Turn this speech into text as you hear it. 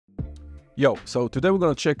Yo, so today we're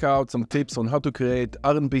gonna check out some tips on how to create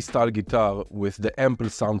R&B style guitar with the Ample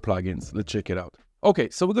Sound plugins. Let's check it out. Okay,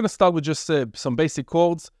 so we're gonna start with just some basic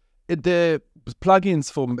chords. The plugins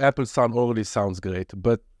from Apple Sound already sounds great,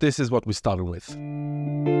 but this is what we started with.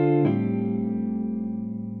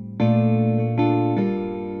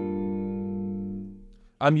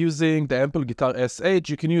 I'm using the Ample Guitar S8.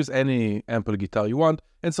 You can use any Ample guitar you want,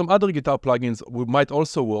 and some other guitar plugins might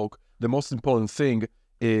also work. The most important thing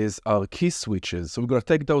is our key switches. So we're going to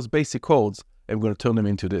take those basic chords and we're going to turn them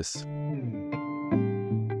into this.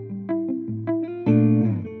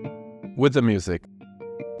 With the music.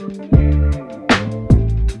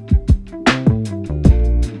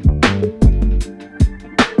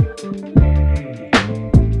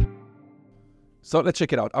 So let's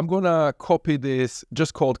check it out. I'm going to copy this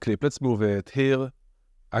just chord clip. Let's move it here.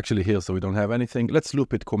 Actually here, so we don't have anything. Let's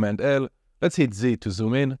loop it, Command L. Let's hit Z to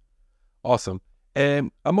zoom in. Awesome.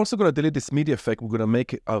 I'm also going to delete this MIDI effect. We're going to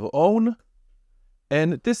make it our own.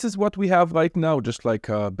 And this is what we have right now, just like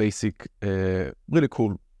a basic, really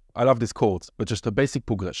cool. I love these chords, but just a basic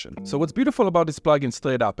progression. So what's beautiful about this plugin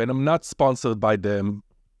straight up, and I'm not sponsored by them,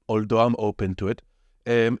 although I'm open to it,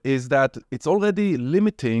 is that it's already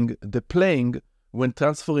limiting the playing when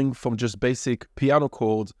transferring from just basic piano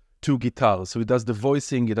chords to guitar. So it does the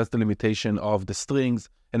voicing, it does the limitation of the strings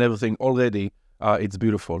and everything already. It's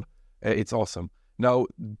beautiful. It's awesome. Now,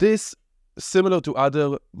 this, similar to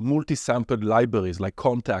other multi-sampled libraries like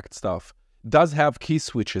Contact stuff, does have key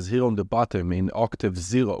switches here on the bottom in octave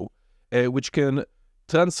 0, which can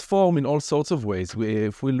transform in all sorts of ways.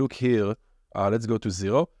 If we look here, let's go to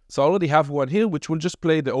 0. So I already have one here, which will just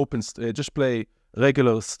play the open, just play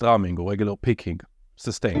regular strumming or regular picking,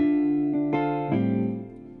 sustain.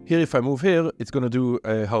 Here, if I move here, it's going to do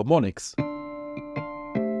harmonics.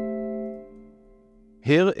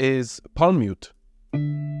 Here is palm mute.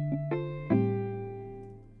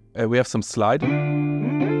 We have some slide.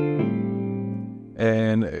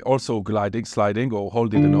 And also gliding, sliding, or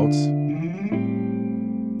holding the notes.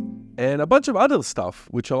 And a bunch of other stuff,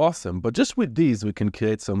 which are awesome. But just with these, we can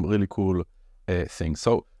create some really cool things.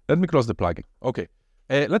 So let me close the plugin. Okay,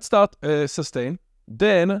 let's start sustain.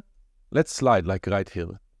 Then let's slide, like right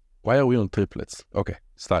here. Why are we on triplets? Okay,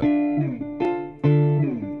 slide. And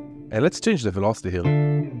let's change the velocity here.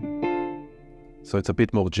 So it's a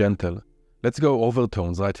bit more gentle. Let's go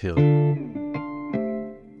overtones right here.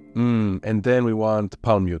 And then we want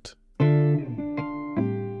palm mute.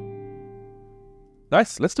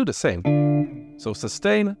 Nice, let's do the same. So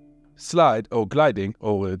sustain, slide, or gliding,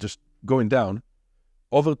 or just going down,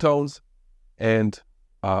 overtones, and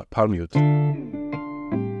palm mute.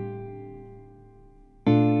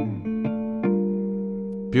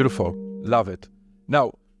 Beautiful, love it.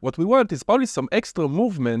 Now, what we want is probably some extra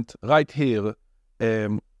movement right here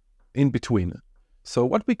in between. So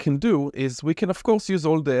what we can do is we can, of course, use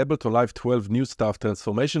all the Ableton Live 12 new stuff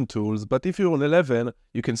transformation tools, but if you're on 11,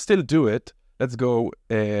 you can still do it. Let's go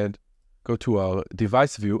and go to our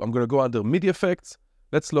device view. I'm going to go under MIDI effects.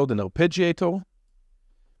 Let's load an arpeggiator.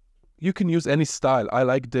 You can use any style. I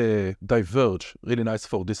like the diverge, really nice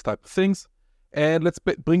for this type of things. And let's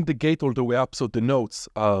bring the gate all the way up so the notes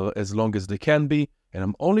are as long as they can be. And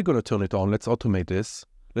I'm only going to turn it on. Let's automate this.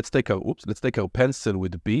 Let's take our pencil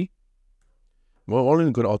with B. We're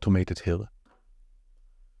only going to automate it here.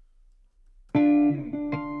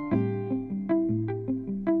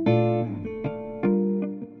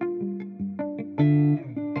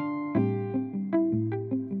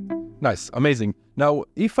 Nice, amazing. Now,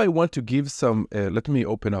 if I want to give some, let me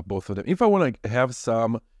open up both of them. If I want to have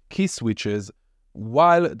some key switches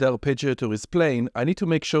while the arpeggiator is playing, I need to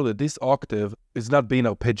make sure that this octave is not being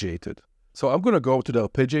arpeggiated. So I'm going to go to the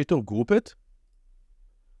arpeggiator, group it,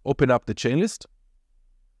 open up the chain list,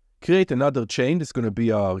 create another chain. This is going to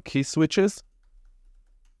be our key switches.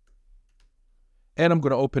 And I'm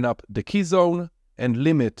going to open up the key zone and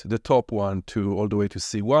limit the top one to all the way to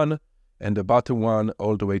C1 and the bottom one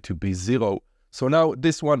all the way to B0. So now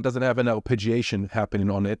this one doesn't have an arpeggiation happening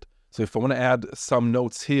on it. So if I want to add some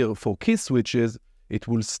notes here for key switches, it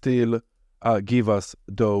will still give us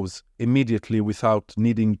those immediately without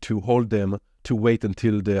needing to hold them to wait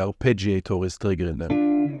until the arpeggiator is triggering them.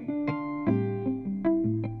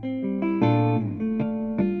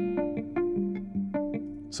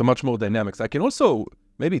 So much more dynamics. I can also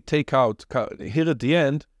maybe take out here at the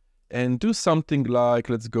end and do something like,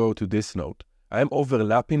 let's go to this note. I am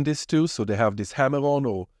overlapping these two, so they have this hammer-on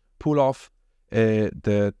or pull-off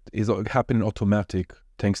that is happening automatic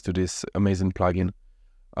thanks to this amazing plugin.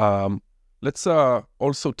 Let's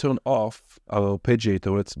also turn off our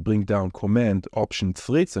arpeggiator. Let's bring down Command Option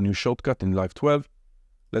 3. It's a new shortcut in Live 12.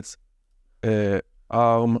 Let's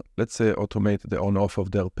arm, let's say automate the on-off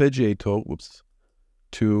of the arpeggiator, whoops,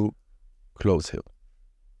 to close here.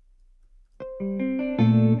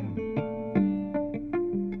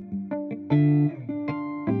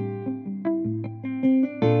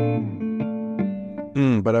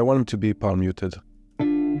 But I want him to be palm muted.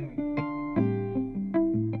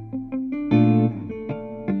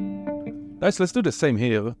 Nice, let's do the same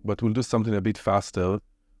here, but we'll do something a bit faster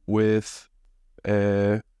with,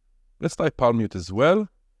 let's try palm mute as well.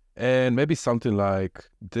 And maybe something like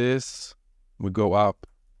this. We go up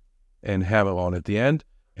and hammer on at the end.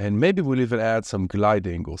 And maybe we'll even add some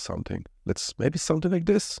gliding or something. Maybe something like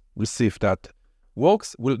this. We'll see if that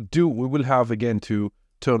works. We will have again to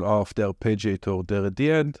turn off the arpeggiator there at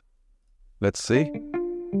the end. Let's see.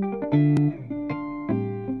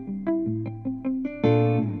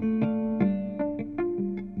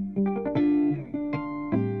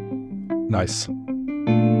 Nice.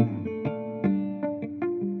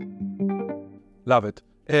 Love it.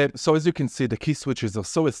 So as you can see, the key switches are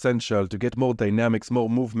so essential to get more dynamics, more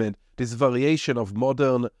movement, this variation of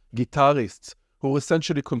modern guitarists who are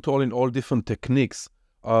essentially controlling all different techniques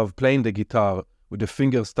of playing the guitar with the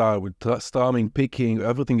finger style, with strumming, picking,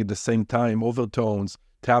 everything at the same time, overtones,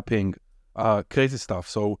 tapping, crazy stuff.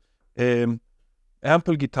 So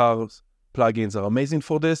Ample guitars plugins are amazing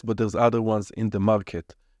for this, but there's other ones in the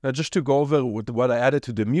market. Now, just to go over with what I added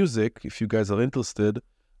to the music, if you guys are interested,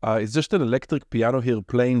 it's just an electric piano here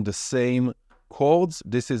playing the same chords.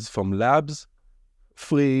 This is from Labs,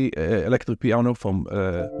 free electric piano from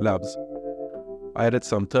Labs. I added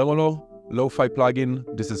some tremolo, lo-fi plugin.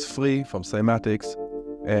 This is free from Cymatics,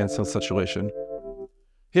 and some saturation.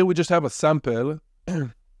 Here we just have a sample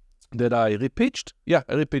that I repitched. Yeah,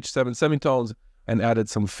 I repitched 7 semitones and added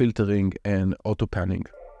some filtering and auto panning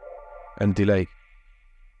and delay.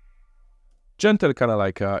 Gentle, kind of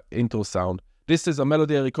like a intro sound. This is a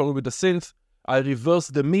melody I recorded with the synth. I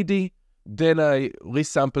reversed the MIDI, then I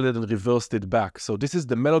resampled it and reversed it back. So this is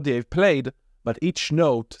the melody I've played, but each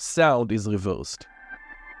note sound is reversed.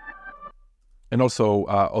 And also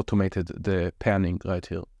automated the panning right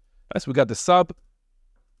here. Nice, we got the sub.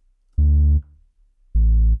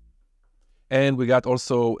 And we got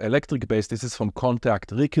also electric bass. This is from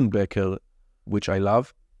Contact Rickenbacker, which I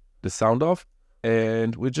love the sound of.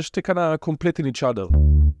 And we're just kind of completing each other.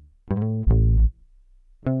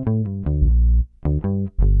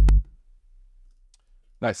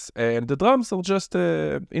 Nice. And the drums are just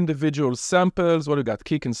individual samples. What do we got?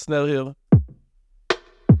 Kick and snare here.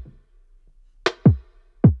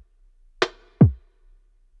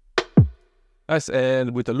 Nice.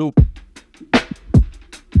 And with a loop.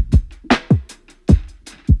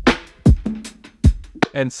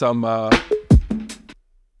 And some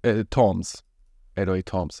toms, 808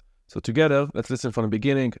 toms. So together, let's listen from the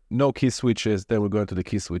beginning. No key switches. Then we're going to the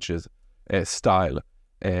key switches style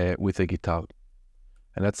with a guitar.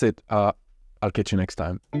 And that's it. I'll catch you next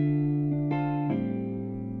time.